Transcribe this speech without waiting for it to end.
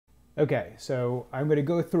Okay, so I'm going to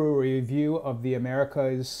go through a review of the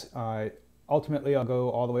Americas. Ultimately, I'll go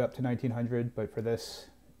all the way up to 1900, but for this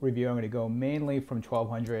review, I'm going to go mainly from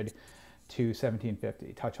 1200 to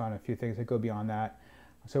 1750, touch on a few things that go beyond that.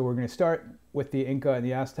 So we're going to start with the Inca and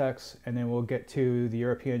the Aztecs, and then we'll get to the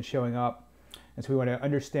Europeans showing up. And so we want to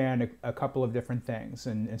understand a couple of different things.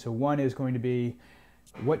 And so one is going to be,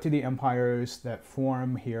 what do the empires that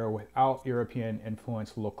form here without European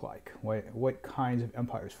influence look like? What kinds of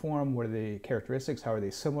empires form? What are the characteristics? How are they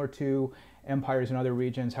similar to empires in other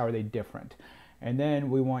regions? How are they different? And then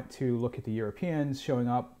we want to look at the Europeans showing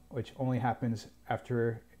up, which only happens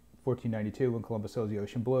after 1492 when Columbus sails the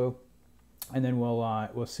ocean blue. And then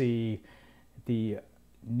we'll see the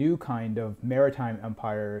new kind of maritime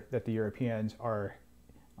empire that the Europeans are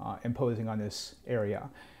imposing on this area.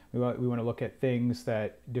 We want to look at things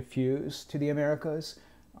that diffuse to the Americas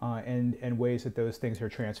and ways that those things are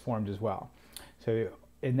transformed as well. So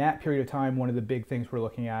in that period of time, one of the big things we're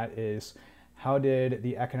looking at is how did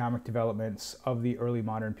the economic developments of the early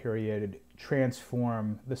modern period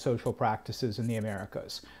transform the social practices in the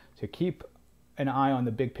Americas. So keep an eye on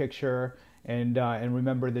the big picture and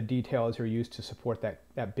remember the details are used to support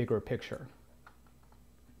that bigger picture.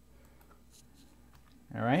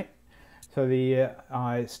 All right. So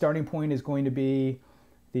the starting point is going to be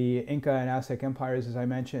the Inca and Aztec empires, as I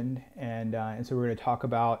mentioned, and so we're going to talk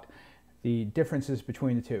about the differences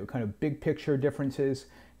between the two, kind of big picture differences.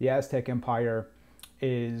 The Aztec Empire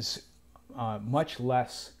is much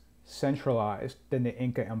less centralized than the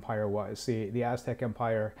Inca Empire was. The Aztec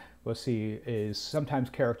Empire, we'll see, is sometimes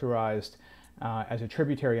characterized as a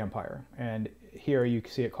tributary empire, and here you can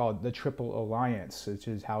see it called the Triple Alliance, which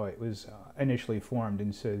is how it was initially formed.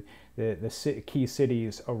 And so the key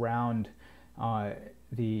cities around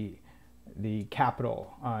the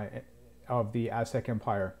capital of the Aztec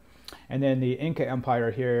Empire. And then the Inca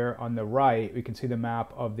Empire here on the right, we can see the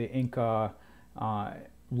map of the Inca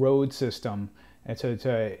road system. And so it's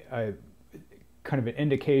a kind of an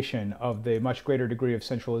indication of the much greater degree of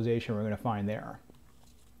centralization we're going to find there.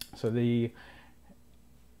 So the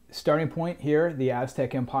starting point here, the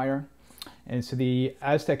Aztec Empire. And so the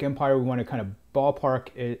Aztec Empire, we want to kind of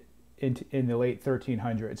ballpark it in the late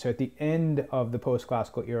 1300s, so at the end of the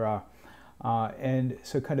post-classical era. And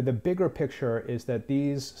so kind of the bigger picture is that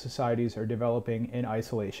these societies are developing in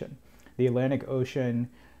isolation. The Atlantic Ocean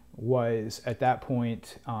was at that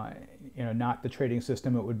point not the trading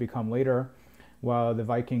system it would become later. While the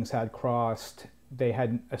Vikings had crossed, they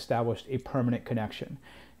hadn't established a permanent connection.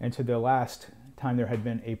 And so the last time there had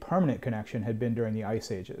been a permanent connection had been during the Ice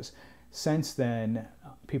Ages. Since then,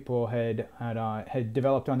 people had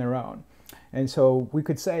developed on their own. And so we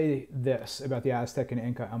could say this about the Aztec and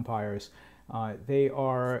Inca empires. They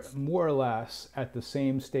are more or less at the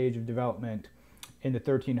same stage of development in the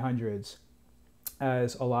 1300s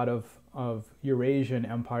as a lot of Eurasian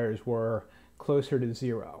empires were closer to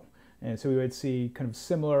zero. And so we would see kind of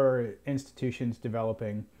similar institutions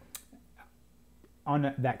developing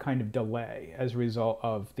on that kind of delay as a result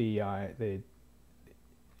of the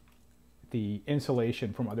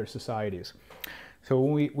insulation from other societies. So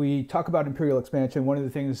when we talk about imperial expansion, one of the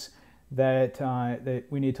things that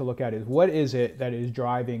we need to look at is, what is it that is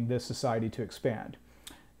driving this society to expand?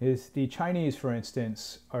 Is the Chinese, for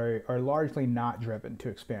instance, are largely not driven to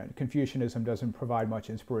expand. Confucianism doesn't provide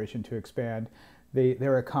much inspiration to expand.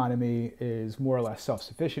 Their economy is more or less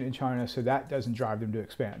self-sufficient in China, so that doesn't drive them to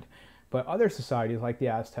expand. But other societies like the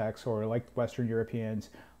Aztecs or like Western Europeans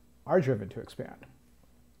are driven to expand.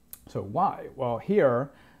 So why? Well,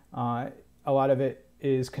 here, a lot of it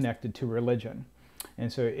is connected to religion.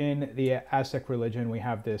 And so in the Aztec religion, we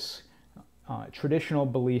have this traditional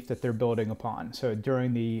belief that they're building upon. So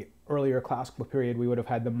during the earlier classical period, we would have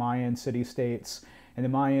had the Mayan city-states, and the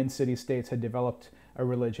Mayan city-states had developed a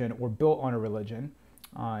religion or built on a religion,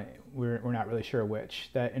 we're not really sure which,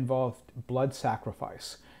 that involved blood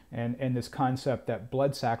sacrifice. And this concept that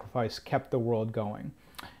blood sacrifice kept the world going.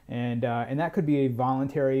 And that could be a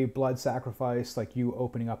voluntary blood sacrifice, like you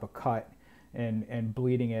opening up a cut and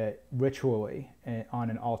bleeding it ritually on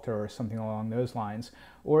an altar or something along those lines.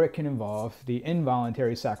 Or it can involve the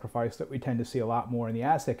involuntary sacrifice that we tend to see a lot more in the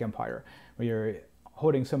Aztec Empire, where you're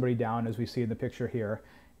holding somebody down, as we see in the picture here,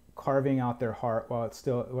 carving out their heart while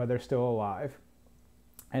they're still alive.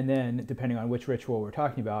 And then, depending on which ritual we're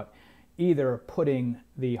talking about, either putting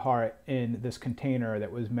the heart in this container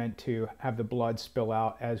that was meant to have the blood spill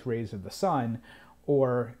out as rays of the sun,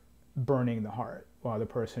 or burning the heart while the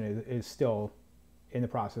person is still in the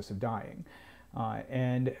process of dying.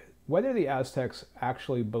 And whether the Aztecs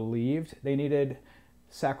actually believed they needed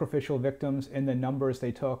sacrificial victims in the numbers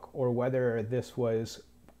they took, or whether this was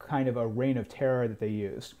kind of a reign of terror that they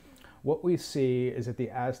used. What we see is that the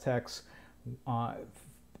Aztecs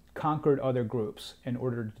conquered other groups in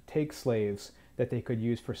order to take slaves that they could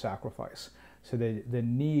use for sacrifice. So the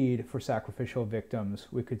need for sacrificial victims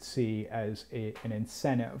we could see as an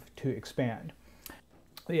incentive to expand.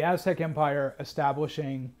 The Aztec Empire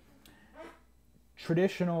establishing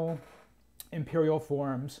traditional imperial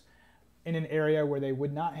forms in an area where they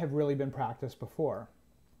would not have really been practiced before.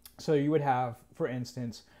 So you would have, for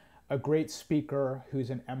instance, a great speaker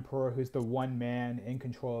who's an emperor, who's the one man in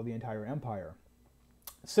control of the entire empire.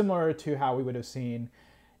 Similar to how we would have seen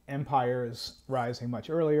empires rising much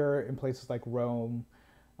earlier in places like Rome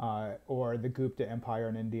or the Gupta Empire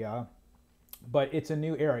in India. But it's a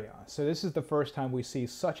new area. So this is the first time we see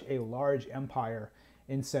such a large empire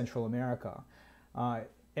in Central America.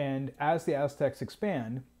 And as the Aztecs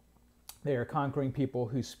expand, they are conquering people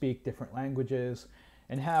who speak different languages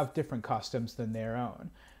and have different customs than their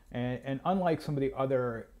own. And unlike some of the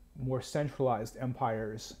other more centralized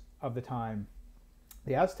empires of the time,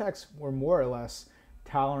 the Aztecs were more or less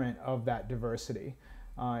tolerant of that diversity.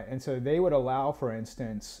 And so they would allow, for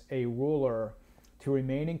instance, a ruler to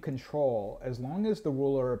remain in control as long as the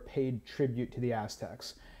ruler paid tribute to the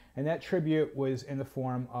Aztecs. And that tribute was in the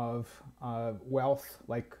form of wealth,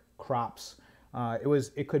 like crops.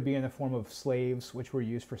 It could be in the form of slaves, which were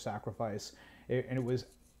used for sacrifice. And it was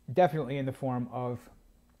definitely in the form of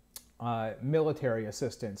military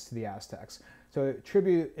assistance to the Aztecs. So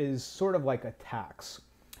tribute is sort of like a tax.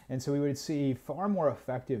 And so we would see far more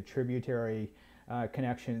effective tributary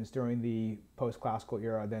connections during the post-classical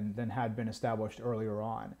era than had been established earlier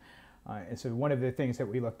on. And so one of the things that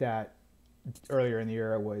we looked at earlier in the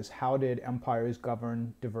era was how did empires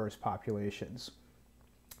govern diverse populations?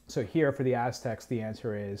 So here for the Aztecs, the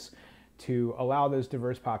answer is to allow those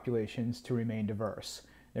diverse populations to remain diverse.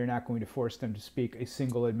 They're not going to force them to speak a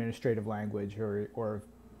single administrative language or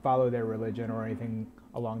follow their religion or anything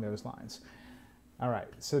along those lines. All right,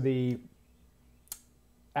 so the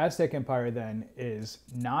Aztec Empire then is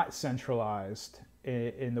not centralized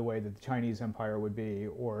in the way that the Chinese Empire would be,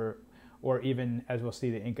 or even, as we'll see,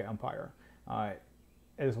 the Inca Empire.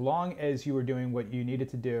 As long as you were doing what you needed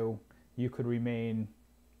to do, you could remain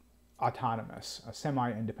autonomous,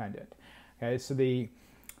 semi-independent. Okay, so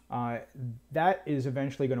that is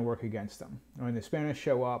eventually going to work against them. When the Spanish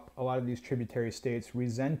show up, a lot of these tributary states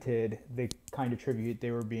resented the kind of tribute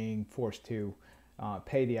they were being forced to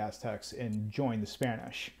pay the Aztecs and join the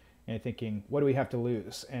Spanish, and thinking, what do we have to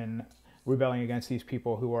lose? And rebelling against these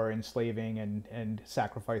people who are enslaving and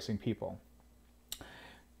sacrificing people.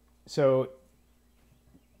 So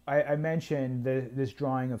I mentioned this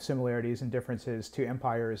drawing of similarities and differences to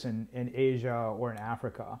empires in Asia or in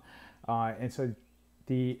Africa. And so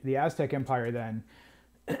the Aztec Empire then,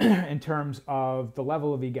 in terms of the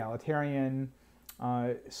level of egalitarian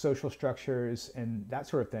social structures and that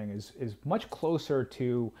sort of thing, is much closer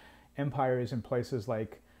to empires in places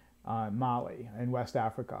like Mali and West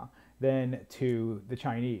Africa than to the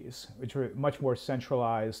Chinese, which were much more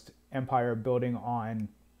centralized empire building on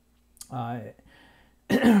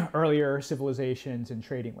earlier civilizations and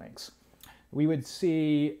trading links. We would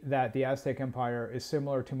see that the Aztec Empire is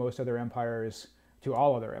similar to most other empires, to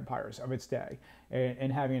all other empires of its day,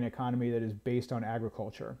 in having an economy that is based on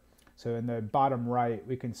agriculture. So in the bottom right,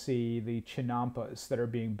 we can see the chinampas that are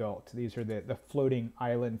being built. These are the floating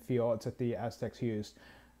island fields that the Aztecs used,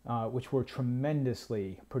 which were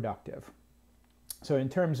tremendously productive. So in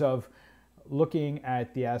terms of looking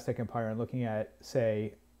at the Aztec Empire and looking at,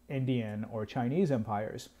 say, Indian or Chinese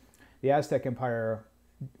empires, the Aztec Empire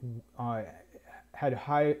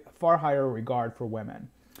had far higher regard for women.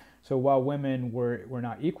 So while women were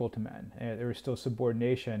not equal to men, there was still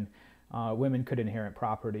subordination, women could inherit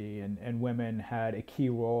property, and women had a key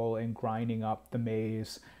role in grinding up the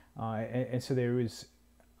maize. And so there was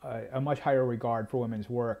a much higher regard for women's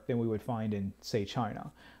work than we would find in, say,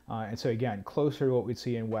 China. And so again, closer to what we'd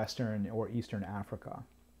see in Western or Eastern Africa.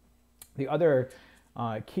 The other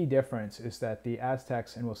key difference is that the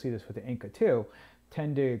Aztecs, and we'll see this with the Inca too,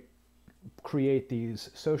 tend to create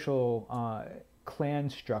these social clan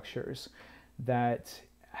structures that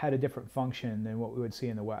had a different function than what we would see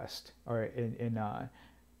in the West or in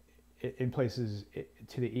places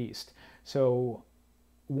to the east. So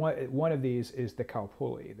one of these is the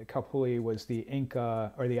Calpulli. The Calpulli was the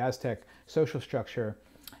Inca or the Aztec social structure,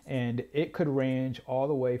 and it could range all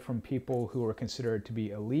the way from people who were considered to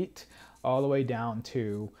be elite all the way down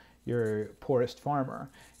to your poorest farmer.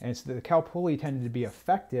 And so the Calpulli tended to be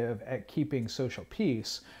effective at keeping social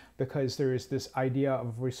peace because there is this idea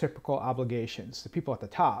of reciprocal obligations. The people at the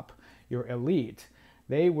top, your elite,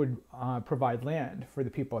 they would provide land for the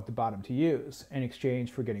people at the bottom to use in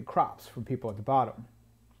exchange for getting crops from people at the bottom.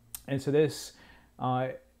 And so this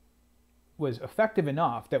was effective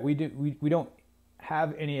enough that we don't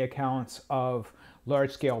have any accounts of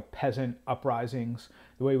large-scale peasant uprisings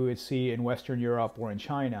the way we would see in Western Europe or in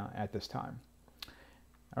China at this time.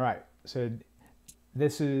 All right, so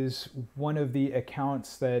this is one of the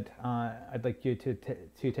accounts that I'd like you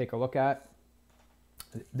to take a look at.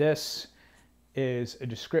 This is a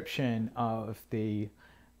description of the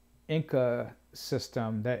Inca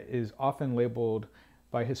system that is often labeled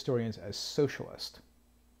by historians as socialist.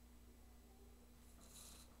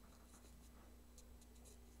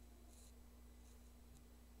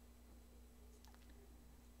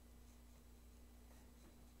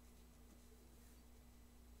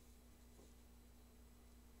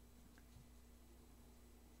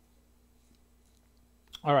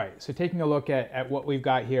 All right, so taking a look at what we've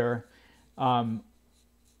got here,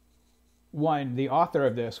 one, the author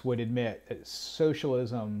of this would admit that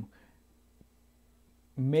socialism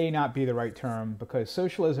may not be the right term because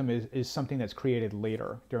socialism is something that's created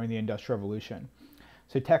later during the Industrial Revolution.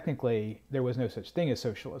 So technically, there was no such thing as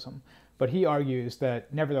socialism. But he argues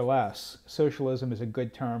that nevertheless, socialism is a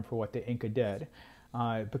good term for what the Inca did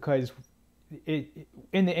because in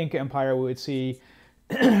the Inca Empire, we would see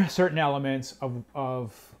certain elements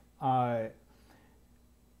of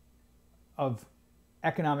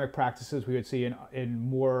economic practices we would see in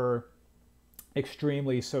more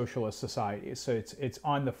extremely socialist societies. So it's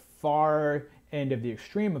on the far end of the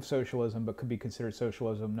extreme of socialism, but could be considered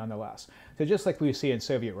socialism nonetheless. So just like we see in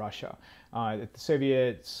Soviet Russia, that the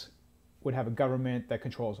Soviets would have a government that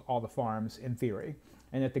controls all the farms in theory,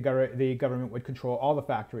 and that the government would control all the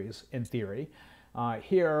factories in theory.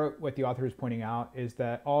 Here, what the author is pointing out is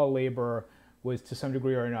that all labor was to some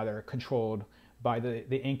degree or another controlled by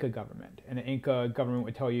the Inca government. And the Inca government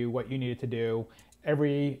would tell you what you needed to do.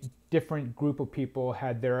 Every different group of people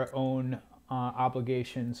had their own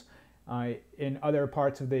obligations. In other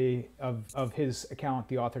parts of his account,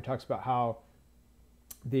 the author talks about how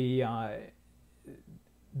this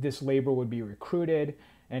labor would be recruited,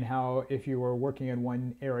 and how if you were working in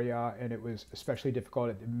one area and it was especially difficult,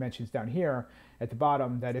 it mentions down here at the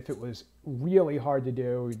bottom that if it was really hard to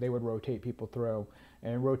do, they would rotate people through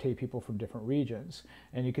and rotate people from different regions.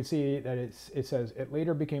 And you can see that it says, it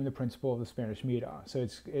later became the principle of the Spanish Mita. So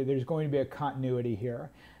there's going to be a continuity here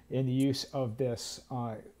in the use of this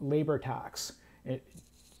labor tax,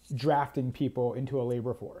 drafting people into a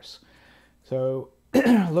labor force. So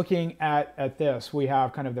looking at this, we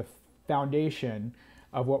have kind of the foundation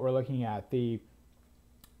of what we're looking at. The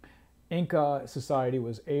Inca society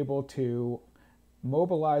was able to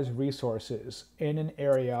mobilize resources in an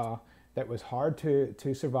area that was hard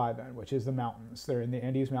to survive in, which is the mountains. They're in the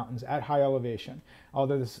Andes Mountains at high elevation.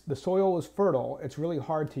 Although the soil was fertile, it's really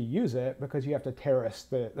hard to use it because you have to terrace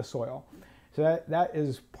the soil. So that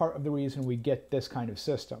is part of the reason we get this kind of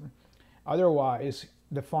system. Otherwise,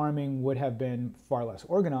 the farming would have been far less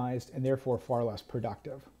organized and therefore far less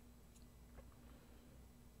productive.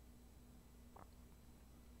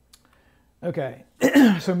 Okay,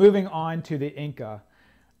 so moving on to the Inca.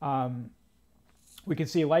 We can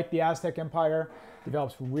see, like the Aztec Empire,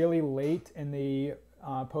 develops really late in the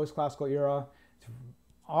post-classical era. It's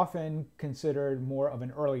often considered more of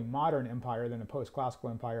an early modern empire than a post-classical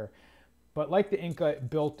empire. But like the Inca, it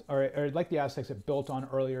built, or like the Aztecs, it built on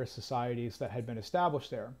earlier societies that had been established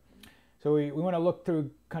there. So we want to look through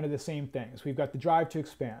kind of the same things. We've got the drive to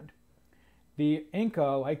expand. The Inca,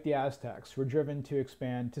 like the Aztecs, were driven to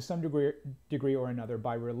expand to some degree or another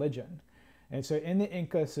by religion. And so in the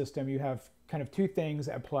Inca system, you have kind of two things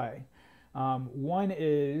at play. One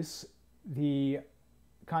is the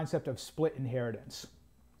concept of split inheritance.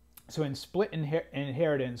 So in split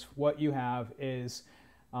inheritance, what you have is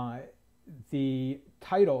the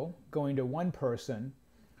title going to one person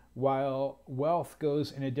while wealth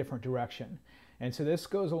goes in a different direction. And so this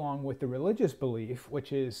goes along with the religious belief,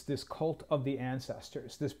 which is this cult of the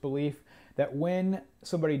ancestors, this belief that when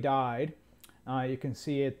somebody died, you can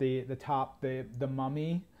see at the top the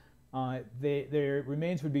mummy, their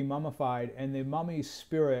remains would be mummified, and the mummy's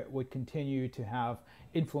spirit would continue to have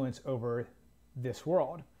influence over this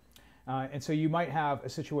world. And so you might have a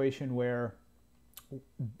situation where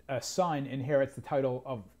a son inherits the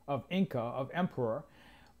title of Inca, of emperor,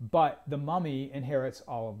 but the mummy inherits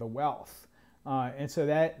all of the wealth. And so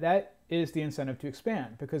that is the incentive to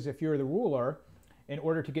expand, because if you're the ruler, in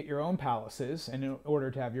order to get your own palaces and in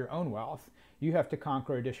order to have your own wealth, you have to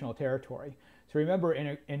conquer additional territory. So remember,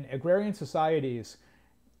 in agrarian societies,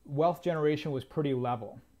 wealth generation was pretty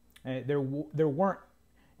level. There weren't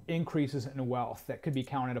increases in wealth that could be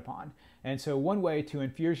counted upon. And so one way to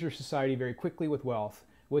infuse your society very quickly with wealth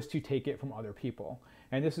was to take it from other people.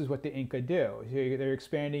 And this is what the Inca do. They're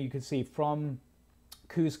expanding, you can see from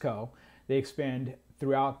Cuzco, they expand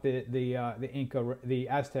throughout the Inca, the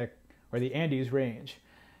Aztec, or the Andes range.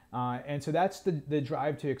 And so that's the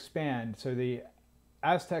drive to expand. So the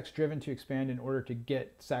Aztecs driven to expand in order to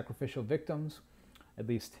get sacrificial victims, at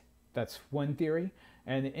least that's one theory.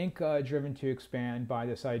 And the Inca driven to expand by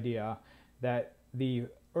this idea that the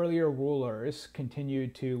earlier rulers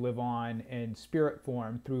continued to live on in spirit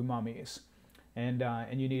form through mummies. And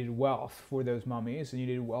you needed wealth for those mummies, and you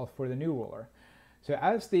needed wealth for the new ruler. So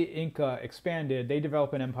as the Inca expanded, they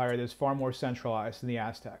developed an empire that's far more centralized than the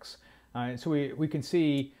Aztecs. And so we can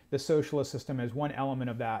see the socialist system as one element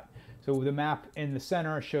of that. So the map in the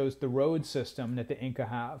center shows the road system that the Inca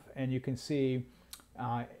have. And you can see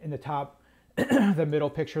in the top, the middle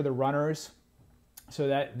picture, the runners. So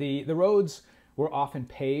that the roads were often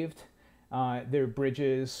paved. They're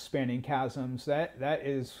bridges spanning chasms. That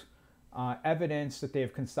is evidence that they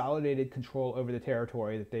have consolidated control over the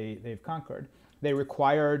territory that they've conquered. They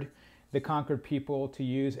required the conquered people to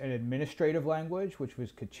use an administrative language, which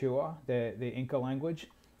was Quechua, the Inca language.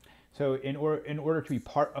 So in order to be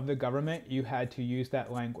part of the government, you had to use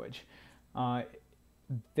that language.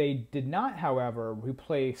 They did not, however,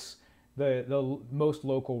 replace the most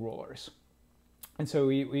local rulers. And so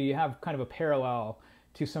we have kind of a parallel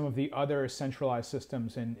to some of the other centralized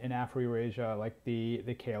systems in Afro-Eurasia, like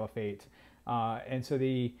the Caliphate. And so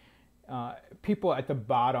the people at the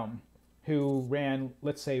bottom who ran,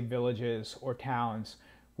 let's say, villages or towns,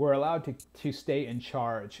 were allowed to stay in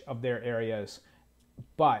charge of their areas,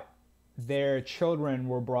 but their children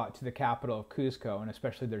were brought to the capital of Cuzco, and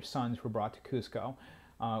especially their sons were brought to Cuzco,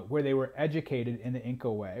 where they were educated in the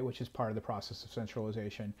Inca way, which is part of the process of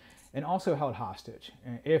centralization, and also held hostage.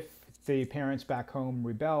 If the parents back home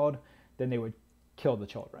rebelled, then they would kill the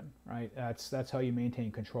children, right? That's how you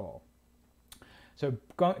maintain control. So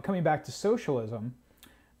coming back to socialism,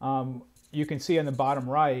 you can see on the bottom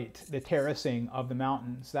right the terracing of the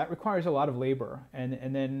mountains. That requires a lot of labor.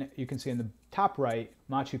 And then you can see in the top right,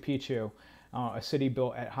 Machu Picchu, a city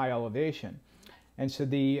built at high elevation. And so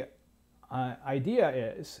the idea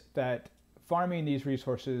is that farming these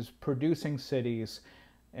resources, producing cities,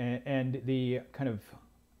 and the kind of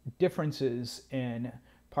differences in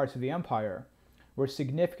parts of the empire were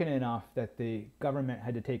significant enough that the government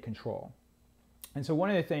had to take control. And so one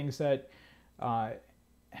of the things that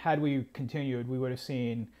had we continued, we would have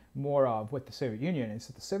seen more of with the Soviet Union is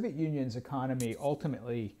that the Soviet Union's economy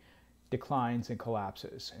ultimately declines and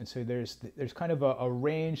collapses. And so there's kind of a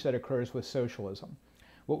range that occurs with socialism.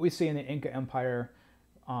 What we see in the Inca Empire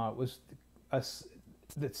was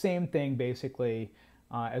the same thing basically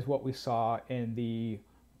as what we saw in the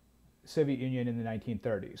Soviet Union in the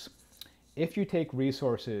 1930s. If you take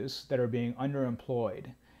resources that are being underemployed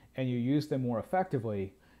and you use them more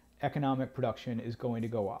effectively, economic production is going to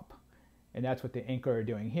go up. And that's what the Inca are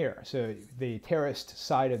doing here. So the terraced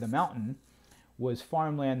side of the mountain was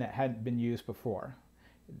farmland that hadn't been used before.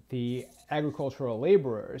 The agricultural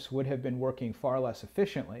laborers would have been working far less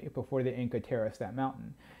efficiently before the Inca terraced that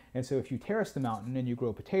mountain. And so if you terrace the mountain and you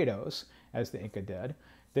grow potatoes, as the Inca did,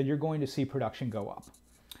 then you're going to see production go up.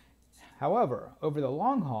 However, over the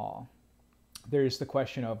long haul, there's the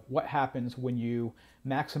question of what happens when you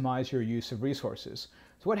maximize your use of resources.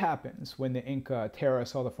 So what happens when the Inca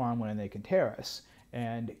terrace all the farmland they can terrace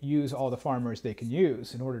and use all the farmers they can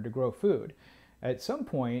use in order to grow food? At some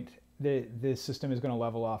point, the system is going to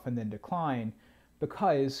level off and then decline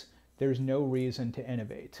because there's no reason to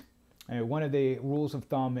innovate. And one of the rules of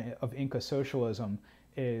thumb of Inca socialism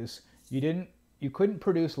is you couldn't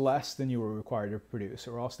produce less than you were required to produce,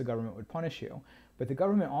 or else the government would punish you. But the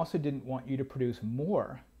government also didn't want you to produce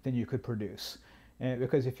more than you could produce. And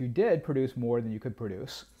because if you did produce more than you could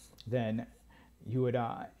produce, then you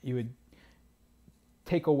would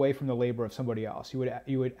take away from the labor of somebody else.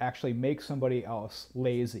 You would actually make somebody else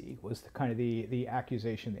lazy, was kind of the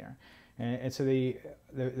accusation there. And so the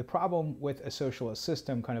problem with a socialist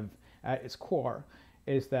system, kind of at its core,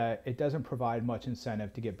 is that it doesn't provide much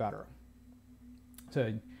incentive to get better.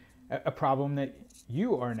 So a problem that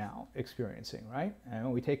you are now experiencing, right? And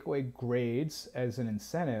when we take away grades as an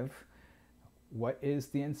incentive, what is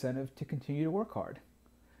the incentive to continue to work hard?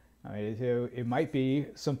 I mean, it might be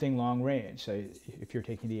something long range. So if you're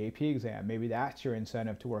taking the AP exam, maybe that's your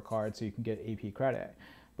incentive to work hard so you can get AP credit.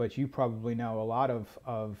 But you probably know a lot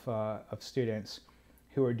of students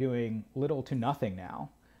who are doing little to nothing now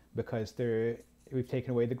because we've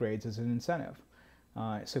taken away the grades as an incentive.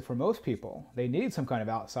 So for most people, they need some kind of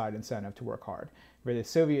outside incentive to work hard. where the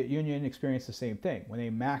Soviet Union experienced the same thing. When they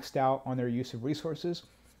maxed out on their use of resources,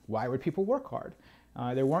 why would people work hard?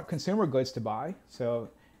 There weren't consumer goods to buy, so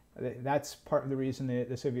that's part of the reason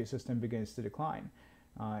the Soviet system begins to decline.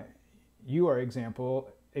 You are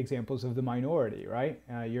examples of the minority, right?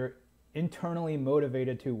 You're internally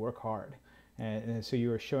motivated to work hard. And so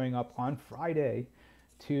you are showing up on Friday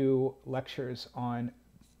to lectures on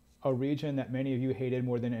a region that many of you hated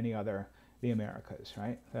more than any other, the Americas,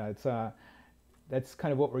 right? That's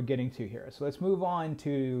kind of what we're getting to here. So let's move on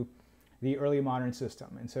to the early modern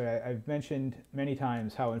system. And so I've mentioned many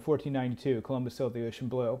times how in 1492 Columbus sailed the ocean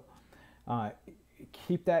blue.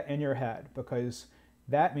 Keep that in your head, because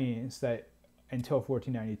that means that until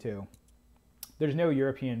 1492, there's no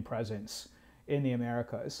European presence in the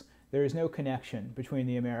Americas. There is no connection between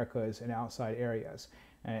the Americas and outside areas.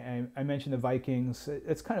 And I mentioned the Vikings.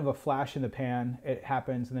 It's kind of a flash in the pan. It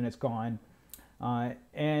happens and then it's gone.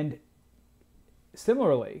 And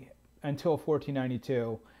similarly, until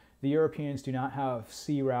 1492, the Europeans do not have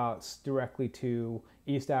sea routes directly to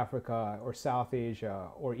East Africa or South Asia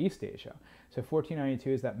or East Asia. So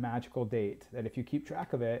 1492 is that magical date that if you keep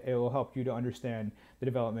track of it, it will help you to understand the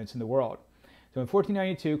developments in the world. So in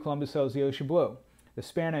 1492, Columbus sails the ocean blue. The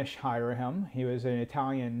Spanish hire him. He was an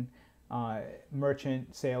Italian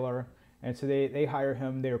merchant sailor, and so they hire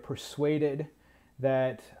him. They're persuaded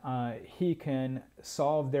that he can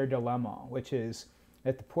solve their dilemma, which is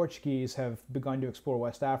that the Portuguese have begun to explore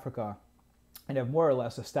West Africa and have more or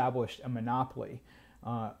less established a monopoly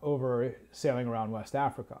over sailing around West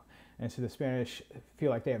Africa. And so the Spanish feel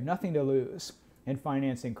like they have nothing to lose in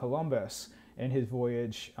financing Columbus in his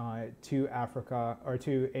voyage to Africa or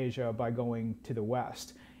to Asia by going to the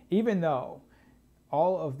West, even though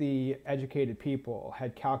all of the educated people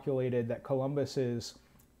had calculated that Columbus's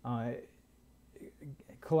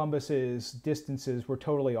distances were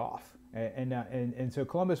totally off. And so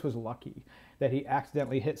Columbus was lucky that he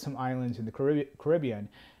accidentally hit some islands in the Caribbean.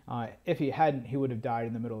 If he hadn't, he would have died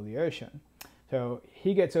in the middle of the ocean. So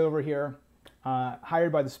he gets over here,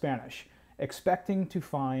 hired by the Spanish, expecting to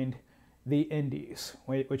find the Indies,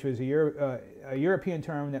 which was a European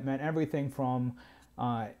term that meant everything from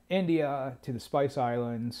India to the Spice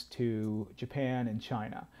Islands to Japan and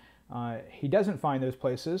China. He doesn't find those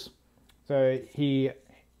places, so he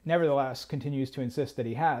nevertheless continues to insist that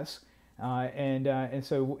he has. And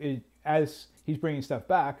so as he's bringing stuff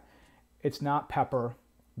back, it's not pepper,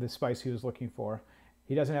 the spice he was looking for.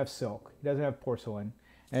 He doesn't have silk. He doesn't have porcelain.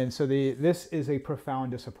 And so this is a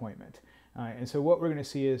profound disappointment. And so what we're going to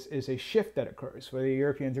see is a shift that occurs, where the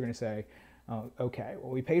Europeans are going to say, okay,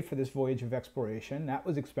 well, we paid for this voyage of exploration. That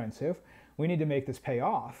was expensive. We need to make this pay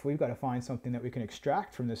off. We've got to find something that we can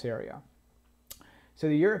extract from this area. So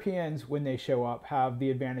the Europeans, when they show up, have the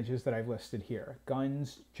advantages that I've listed here: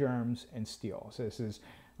 guns, germs, and steel. So this is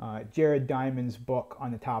Jared Diamond's book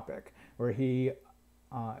on the topic, where he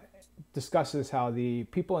discusses how the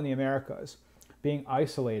people in the Americas, being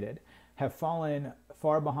isolated, have fallen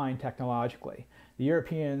far behind technologically. The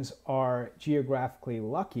Europeans are geographically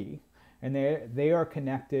lucky, and they are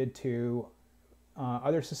connected to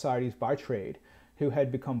other societies by trade who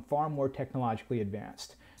had become far more technologically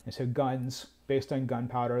advanced. And so guns, based on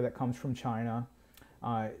gunpowder that comes from China,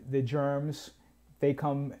 the germs, the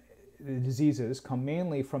diseases come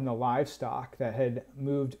mainly from the livestock that had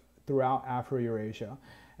moved throughout Afro-Eurasia,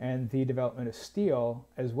 and the development of steel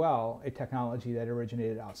as well, a technology that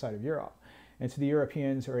originated outside of Europe. And so the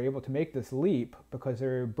Europeans are able to make this leap because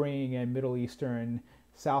they're bringing in Middle Eastern,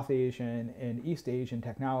 South Asian, and East Asian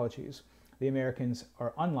technologies. The Americans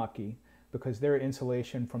are unlucky because their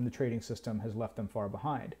insulation from the trading system has left them far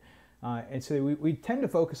behind. And so we tend to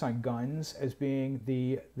focus on guns as being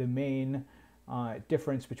the main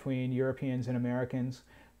difference between Europeans and Americans,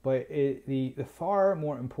 but the far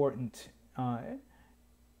more important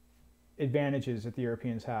advantages that the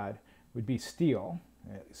Europeans had would be steel,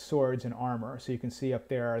 swords, and armor. So you can see up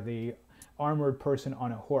there the armored person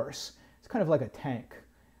on a horse. It's kind of like a tank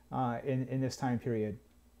in this time period.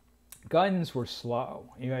 Guns were slow.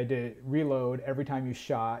 You had to reload every time you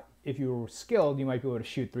shot. If you were skilled, you might be able to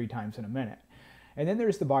shoot 3 times in a minute. And then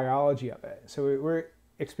there's the biology of it. So we're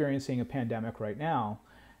experiencing a pandemic right now,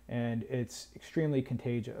 and it's extremely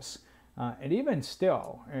contagious. And even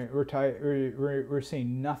still, we're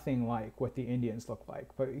seeing nothing like what the Indians look like.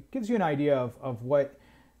 But it gives you an idea of what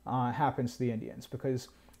happens to the Indians, because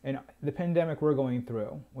in the pandemic we're going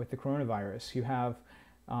through with the coronavirus, you have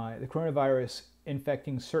the coronavirus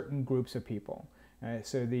infecting certain groups of people.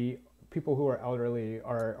 So the people who are elderly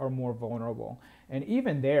are more vulnerable. And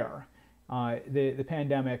even there, the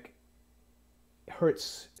pandemic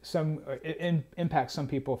hurts some, it impacts some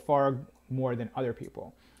people far more than other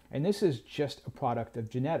people. And this is just a product of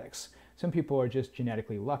genetics. Some people are just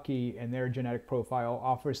genetically lucky and their genetic profile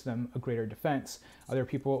offers them a greater defense. Other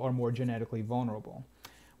people are more genetically vulnerable.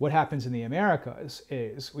 What happens in the Americas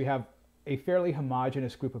is we have a fairly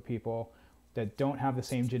homogeneous group of people that don't have the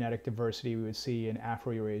same genetic diversity we would see in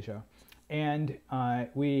Afro-Eurasia. And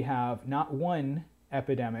we have not one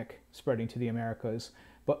epidemic spreading to the Americas,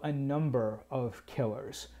 but a number of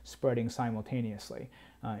killers spreading simultaneously.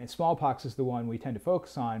 And smallpox is the one we tend to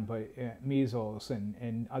focus on, but measles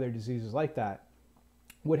and other diseases like that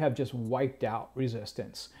would have just wiped out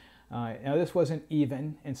resistance. Now this wasn't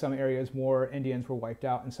even. In some areas more Indians were wiped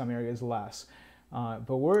out, in some areas less.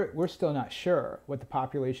 But we're still not sure what the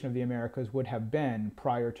population of the Americas would have been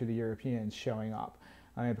prior to the Europeans showing up,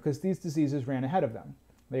 because these diseases ran ahead of them.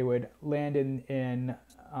 They would land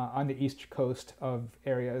on the east coast of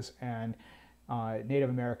areas, and Native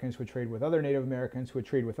Americans would trade with other Native Americans, who would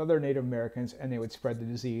trade with other Native Americans, and they would spread the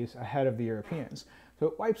disease ahead of the Europeans. So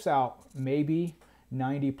it wipes out maybe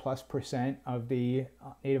 90+% of the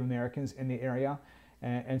Native Americans in the area.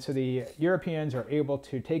 And so the Europeans are able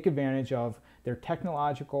to take advantage of their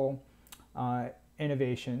technological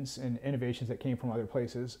innovations and innovations that came from other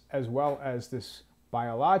places, as well as this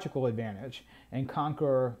biological advantage, and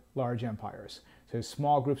conquer large empires. So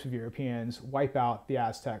small groups of Europeans wipe out the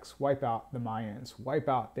Aztecs, wipe out the Mayans, wipe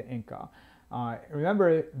out the Inca.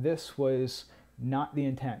 Remember, this was not the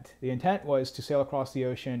intent. The intent was to sail across the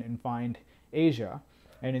ocean and find Asia,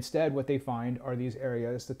 and instead what they find are these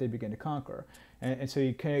areas that they begin to conquer. And so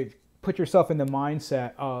you can put yourself in the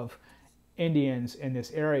mindset of Indians in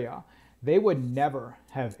this area. They would never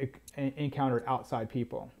have encountered outside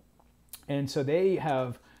people. And so they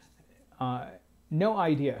have no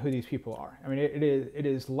idea who these people are. I mean, it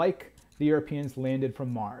is like the Europeans landed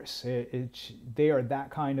from Mars. They are that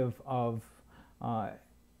kind of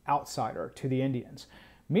outsider to the Indians.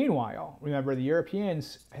 Meanwhile, remember, the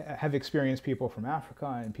Europeans have experienced people from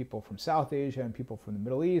Africa and people from South Asia and people from the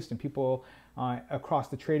Middle East and people across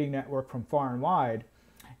the trading network from far and wide.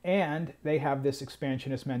 And they have this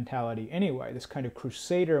expansionist mentality anyway, this kind of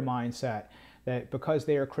crusader mindset that because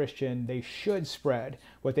they are Christian, they should spread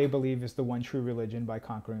what they believe is the one true religion by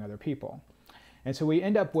conquering other people. And so we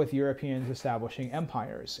end up with Europeans establishing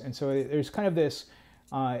empires. And so there's kind of this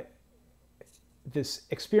this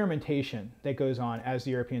experimentation that goes on as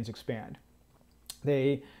the Europeans expand.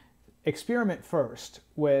 They experiment first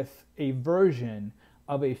with a version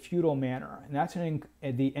of a feudal manor, and that's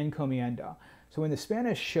the encomienda. So when the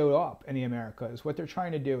Spanish showed up in the Americas, what they're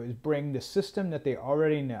trying to do is bring the system that they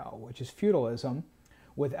already know, which is feudalism,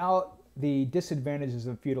 without the disadvantages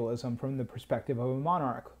of feudalism from the perspective of a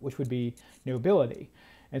monarch, which would be nobility.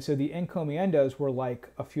 And so the encomiendas were like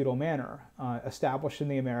a feudal manor established in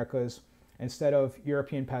the Americas. Instead of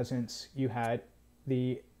European peasants, you had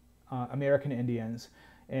the American Indians,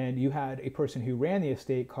 and you had a person who ran the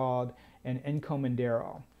estate called an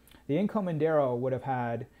encomendero. The encomendero would have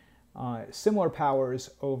had similar powers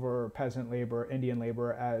over peasant labor, Indian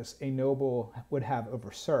labor, as a noble would have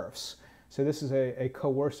over serfs. So this is a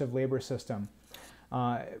coercive labor system.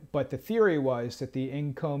 But the theory was that the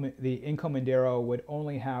encomendero would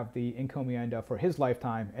only have the encomienda for his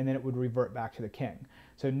lifetime, and then it would revert back to the king.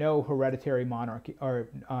 So no hereditary monarchy or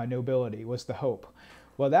nobility was the hope.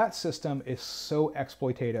 Well, that system is so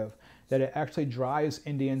exploitative that it actually drives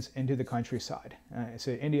Indians into the countryside.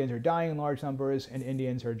 So Indians are dying in large numbers, and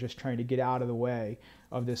Indians are just trying to get out of the way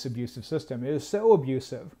of this abusive system. It is so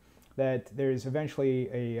abusive that there's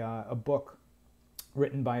eventually a book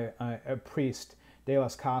written by a priest, De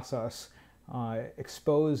las Casas,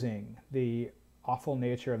 exposing the awful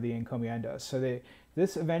nature of the encomiendas. So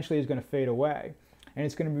this eventually is going to fade away, and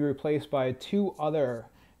it's going to be replaced by two other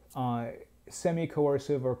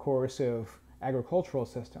semi-coercive or coercive agricultural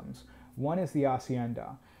systems. One is the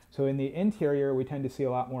hacienda. So in the interior, we tend to see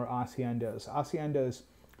a lot more haciendas. Haciendas,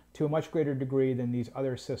 to a much greater degree than these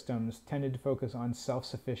other systems, tended to focus on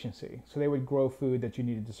self-sufficiency. So they would grow food that you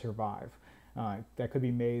needed to survive. That could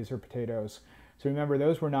be maize or potatoes. So remember,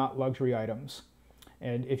 those were not luxury items.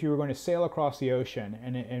 And if you were going to sail across the ocean,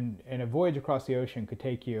 and a voyage across the ocean could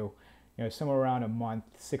take you, somewhere around a month,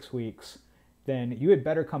 6 weeks, then you had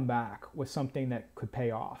better come back with something that could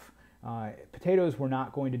pay off. Potatoes were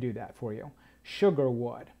not going to do that for you. Sugar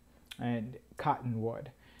would, and cotton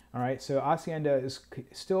would. All right, so haciendas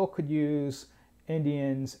still could use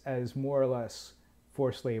Indians as more or less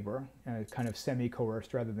forced labor, kind of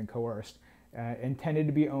semi-coerced rather than coerced, intended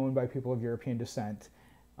to be owned by people of European descent,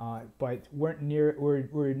 but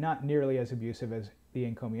were not nearly as abusive as the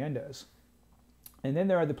encomiendas. And then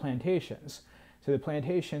there are the plantations. So the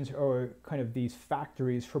plantations are kind of these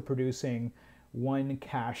factories for producing one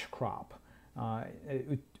cash crop,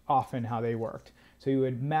 often how they worked. So you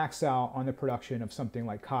would max out on the production of something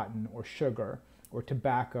like cotton or sugar or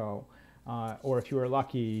tobacco, or if you were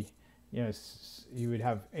lucky, you would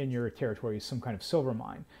have in your territory some kind of silver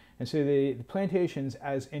mine. And so the plantations,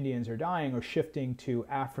 as Indians are dying, are shifting to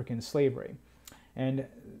African slavery. And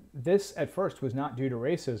this at first was not due to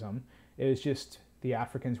racism, it was just the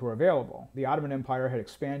Africans were available. The Ottoman Empire had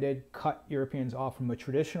expanded, cut Europeans off from a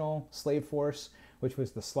traditional slave force, which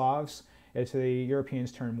was the Slavs, and so the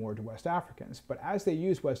Europeans turned more to West Africans. But as they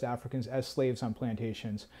use West Africans as slaves on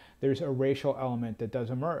plantations, there's a racial element that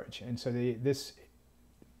does emerge. And so this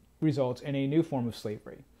results in a new form of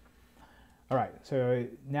slavery. All right, so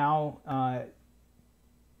now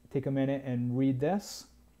take a minute and read this.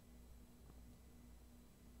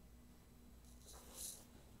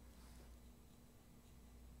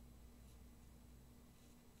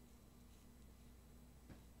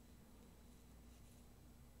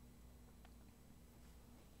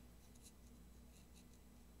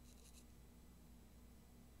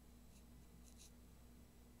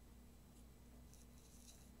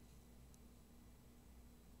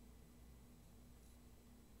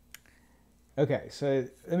 Okay, so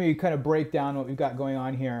let me kind of break down what we've got going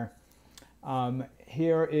on here.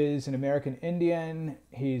 Here is an American Indian.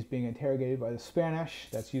 He's being interrogated by the Spanish.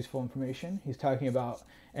 That's useful information. He's talking about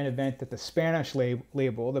an event that the Spanish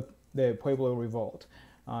label the Pueblo Revolt,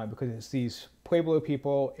 because it's these Pueblo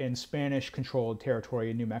people in Spanish-controlled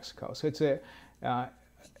territory in New Mexico. So it's a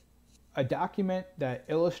document that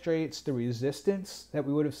illustrates the resistance that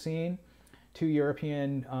we would have seen to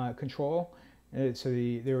European control. So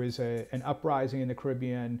there was an uprising in the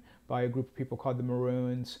Caribbean by a group of people called the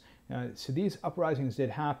Maroons. So these uprisings did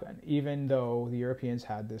happen, even though the Europeans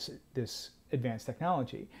had this advanced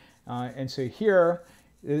technology. And so here,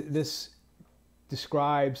 this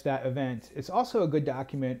describes that event. It's also a good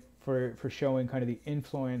document for showing kind of the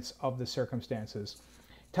influence of the circumstances.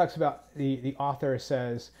 It talks about, the author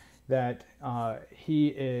says that he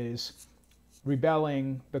is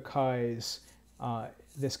rebelling because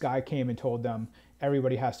this guy came and told them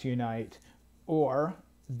everybody has to unite or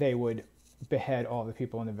they would behead all the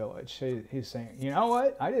people in the village. So he's saying, you know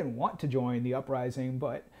what, I didn't want to join the uprising,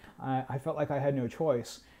 but I felt like I had no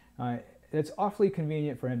choice. It's awfully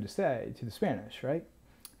convenient for him to say to the Spanish, right?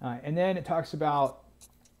 And then it talks about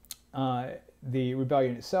the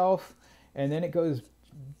rebellion itself, and then it goes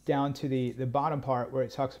down to the bottom part where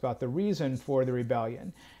it talks about the reason for the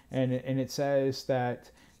rebellion. And it says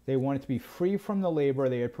that they wanted to be free from the labor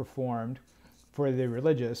they had performed for the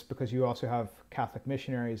religious, because you also have Catholic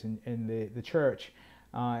missionaries in the church.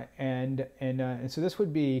 And so this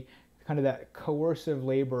would be kind of that coercive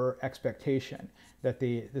labor expectation that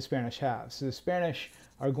the Spanish have. So the Spanish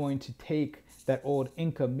are going to take that old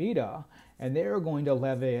Inca mita and they're going to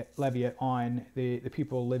levy it on the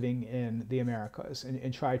people living in the Americas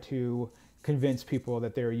and try to convince people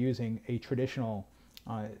that they're using a traditional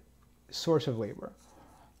source of labor.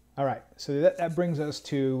 All right, so that brings us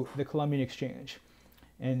to the Columbian Exchange.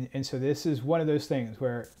 And so this is one of those things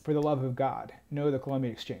where, for the love of God, know the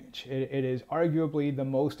Columbian Exchange. It is arguably the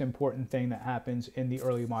most important thing that happens in the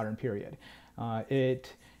early modern period.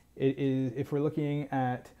 It is, if we're looking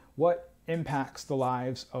at what impacts the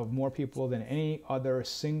lives of more people than any other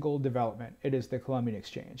single development, it is the Columbian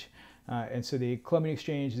Exchange. And so the Columbian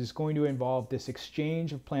Exchange is going to involve this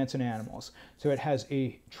exchange of plants and animals. So it has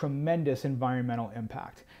a tremendous environmental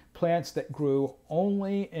impact. Plants that grew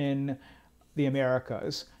only in the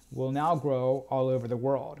Americas will now grow all over the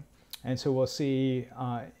world. And so we'll see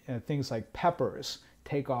things like peppers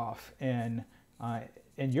take off in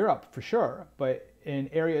Europe for sure, but in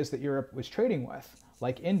areas that Europe was trading with,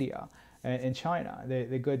 like India and China,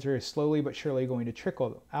 the goods are slowly but surely going to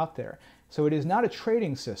trickle out there. So it is not a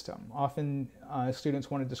trading system. Often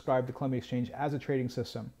students want to describe the Columbian Exchange as a trading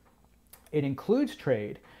system. It includes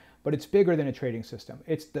trade, but it's bigger than a trading system.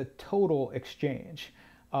 It's the total exchange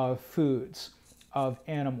of foods, of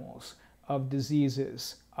animals, of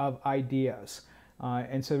diseases, of ideas.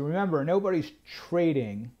 And so remember, nobody's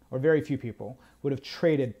trading, or very few people, would have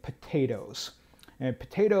traded potatoes. And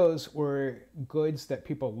potatoes were goods that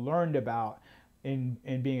people learned about in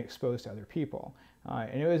being exposed to other people.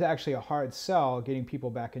 And it was actually a hard sell getting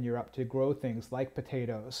people back in Europe to grow things like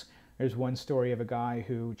potatoes. There's one story of a guy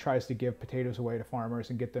who tries to give potatoes away to farmers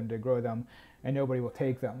and get them to grow them, and nobody will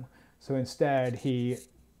take them. So instead, he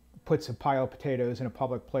puts a pile of potatoes in a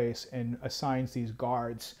public place and assigns these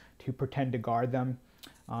guards to pretend to guard them.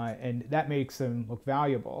 And that makes them look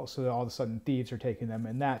valuable. So that all of a sudden thieves are taking them,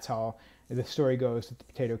 and that's how the story goes that the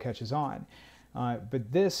potato catches on.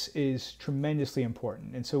 But this is tremendously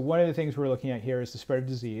important. And so one of the things we're looking at here is the spread of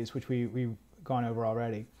disease, which we've gone over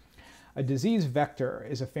already. A disease vector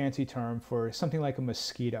is a fancy term for something like a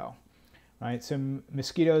mosquito, right? So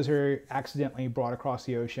mosquitoes are accidentally brought across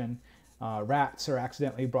the ocean. Rats are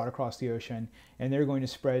accidentally brought across the ocean, and they're going to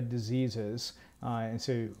spread diseases. And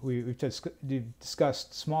so we've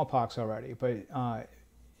discussed smallpox already, but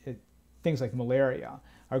things like malaria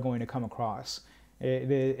are going to come across.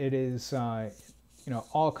 It is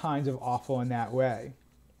all kinds of awful in that way.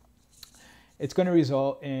 It's going to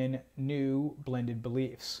result in new blended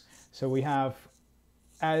beliefs. So we have,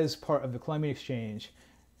 as part of the Columbian Exchange,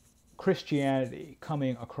 Christianity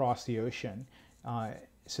coming across the ocean.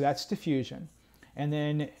 So that's diffusion. And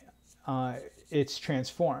then it's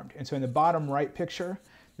transformed. And so in the bottom right picture,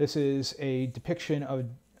 this is a depiction of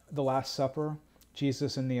the Last Supper,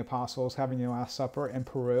 Jesus and the apostles having the Last Supper in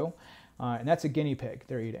Peru. And that's a guinea pig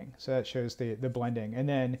they're eating. So that shows the blending. And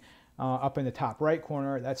then up in the top right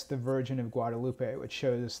corner, that's the Virgin of Guadalupe, which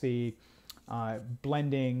shows the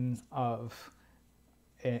blending of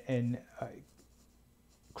a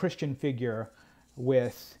Christian figure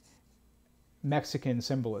with Mexican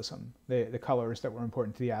symbolism, the colors that were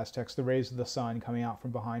important to the Aztecs, the rays of the sun coming out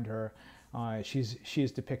from behind her.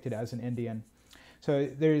 She's depicted as an Indian. So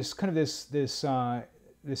there's kind of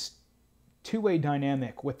this two-way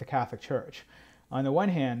dynamic with the Catholic Church. On the one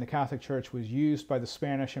hand, the Catholic Church was used by the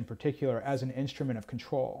Spanish in particular as an instrument of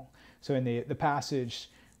control. So in the passage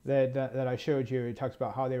that I showed you, it talks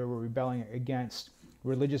about how they were rebelling against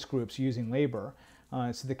religious groups using labor.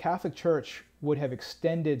 So the Catholic Church would have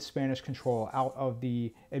extended Spanish control out of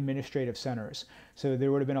the administrative centers. So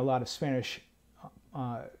there would have been a lot of Spanish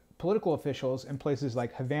political officials in places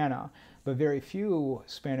like Havana, but very few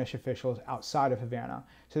Spanish officials outside of Havana.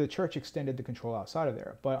 So the church extended the control outside of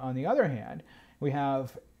there. But on the other hand, we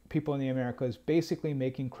have people in the Americas basically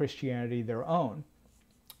making Christianity their own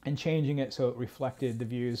and changing it so it reflected the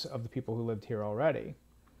views of the people who lived here already.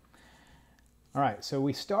 All right, so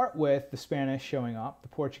we start with the Spanish showing up, the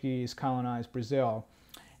Portuguese colonized Brazil,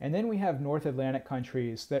 and then we have North Atlantic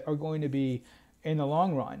countries that are going to be, in the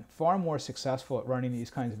long run, far more successful at running these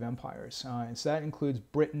kinds of empires. And so that includes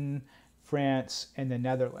Britain, France, and the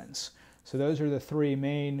Netherlands. So those are the three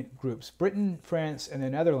main groups. Britain, France, and the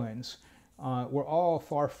Netherlands were all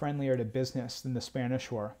far friendlier to business than the Spanish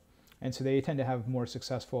were. And so they tend to have more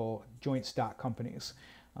successful joint stock companies.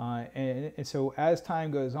 And so as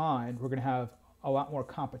time goes on, we're going to have a lot more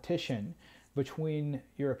competition between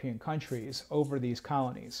European countries over these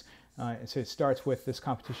colonies. And so it starts with this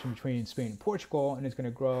competition between Spain and Portugal, and it's going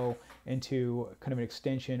to grow into kind of an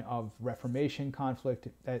extension of Reformation conflict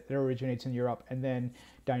that originates in Europe, and then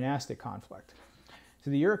dynastic conflict. So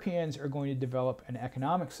the Europeans are going to develop an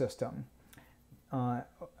economic system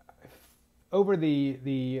over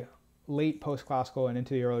the late post-classical and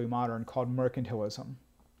into the early modern called mercantilism.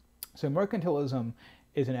 So mercantilism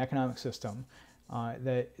is an economic system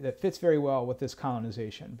that fits very well with this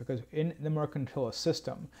colonization, because in the mercantilist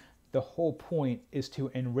system, the whole point is to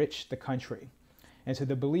enrich the country. And so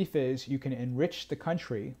the belief is you can enrich the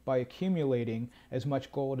country by accumulating as much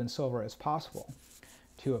gold and silver as possible.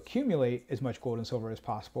 To accumulate as much gold and silver as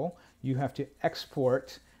possible, you have to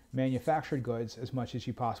export manufactured goods as much as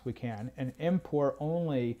you possibly can and import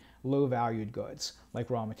only low-valued goods like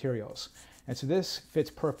raw materials. And so this fits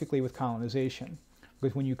perfectly with colonization,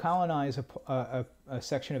 because when you colonize a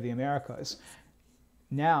section of the Americas,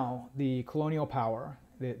 now the colonial power,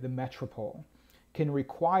 the metropole, can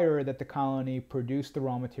require that the colony produce the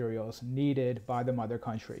raw materials needed by the mother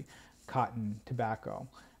country: cotton, tobacco,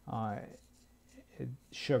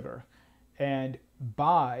 sugar, and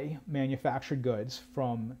buy manufactured goods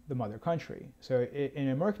from the mother country. So in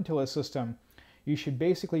a mercantilist system, you should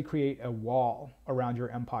basically create a wall around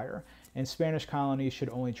your empire, and Spanish colonies should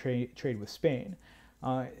only trade with Spain.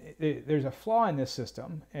 There's a flaw in this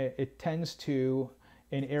system. It tends to,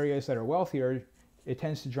 in areas that are wealthier, it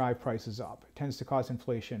tends to drive prices up. It tends to cause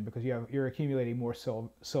inflation because you're accumulating more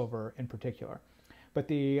silver in particular. But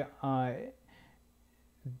it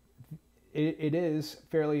is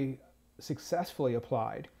fairly successfully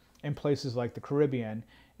applied in places like the Caribbean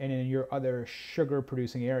and in your other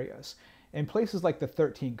sugar-producing areas. In places like the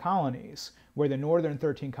 13 colonies, where the northern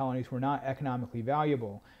 13 colonies were not economically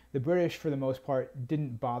valuable, the British, for the most part,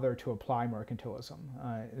 didn't bother to apply mercantilism.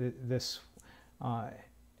 This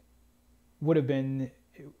would have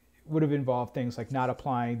involved things like not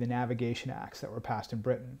applying the navigation acts that were passed in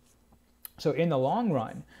Britain. So in the long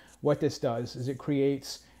run, what this does is it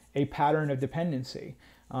creates a pattern of dependency.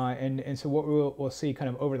 And so what we'll see kind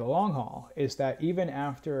of over the long haul is that even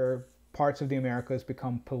after parts of the Americas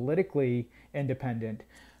become politically independent,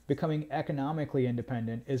 becoming economically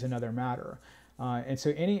independent is another matter. And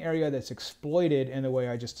so any area that's exploited in the way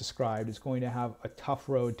I just described is going to have a tough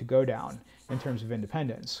road to go down in terms of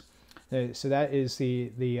independence. So that is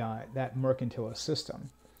that mercantilist system.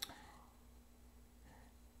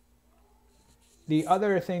 The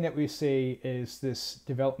other thing that we see is this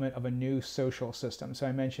development of a new social system. So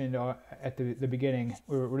I mentioned at the beginning,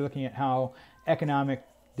 we're looking at how economic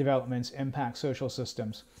developments impact social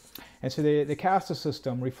systems. And so the casta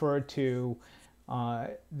system referred to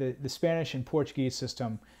the Spanish and Portuguese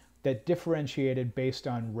system that differentiated based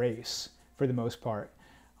on race for the most part.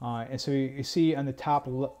 And so you see on the top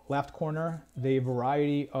left corner the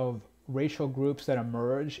variety of racial groups that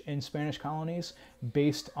emerge in Spanish colonies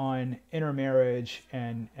based on intermarriage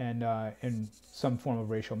and some form of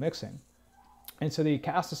racial mixing. And so the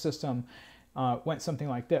casta system went something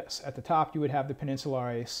like this. At the top you would have the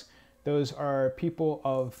Peninsulares. Those are people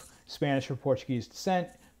of Spanish or Portuguese descent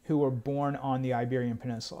who were born on the Iberian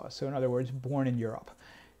Peninsula. So in other words, born in Europe.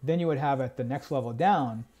 Then you would have at the next level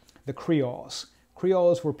down the Creoles.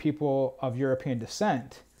 Creoles were people of European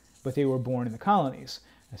descent, but they were born in the colonies.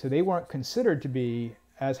 And so they weren't considered to be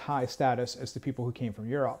as high status as the people who came from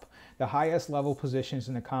Europe. The highest level positions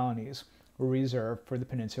in the colonies were reserved for the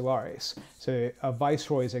Peninsulares. So a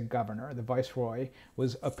viceroy is a governor. The viceroy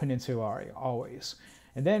was a Peninsulare always.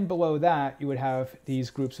 And then below that, you would have these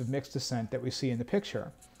groups of mixed descent that we see in the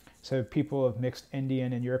picture. So people of mixed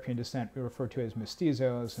Indian and European descent we refer to as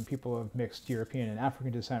mestizos, and people of mixed European and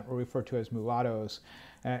African descent were referred to as mulattoes.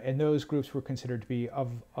 And those groups were considered to be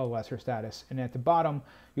of a lesser status. And at the bottom,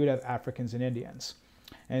 you would have Africans and Indians.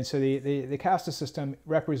 And so the casta system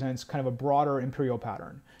represents kind of a broader imperial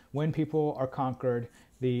pattern. When people are conquered,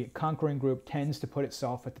 the conquering group tends to put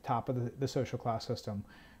itself at the top of the social class system,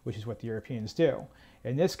 which is what the Europeans do.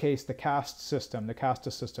 In this case, the caste system, the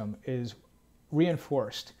casta system, is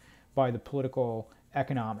reinforced by the political,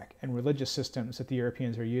 economic, and religious systems that the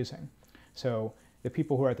Europeans are using. So the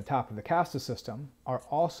people who are at the top of the casta system are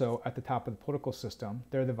also at the top of the political system.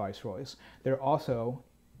 They're the viceroys. They're also,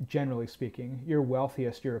 generally speaking, your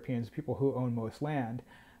wealthiest Europeans, people who own most land.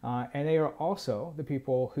 And they are also the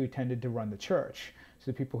people who tended to run the church. So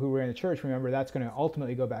the people who ran the church, remember, that's going to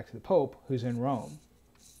ultimately go back to the Pope, who's in Rome,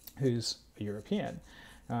 who's a European.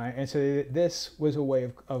 And so this was a way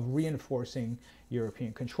of reinforcing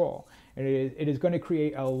European control. And it is going to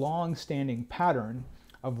create a long-standing pattern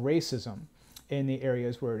of racism in the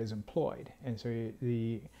areas where it is employed. And so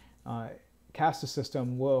the casta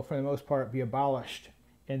system will, for the most part, be abolished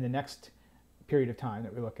in the next period of time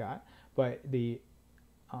that we look at. But the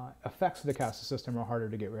effects of the casta system are harder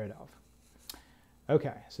to get rid of.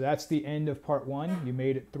 Okay, so that's the end of part one. You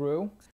made it through.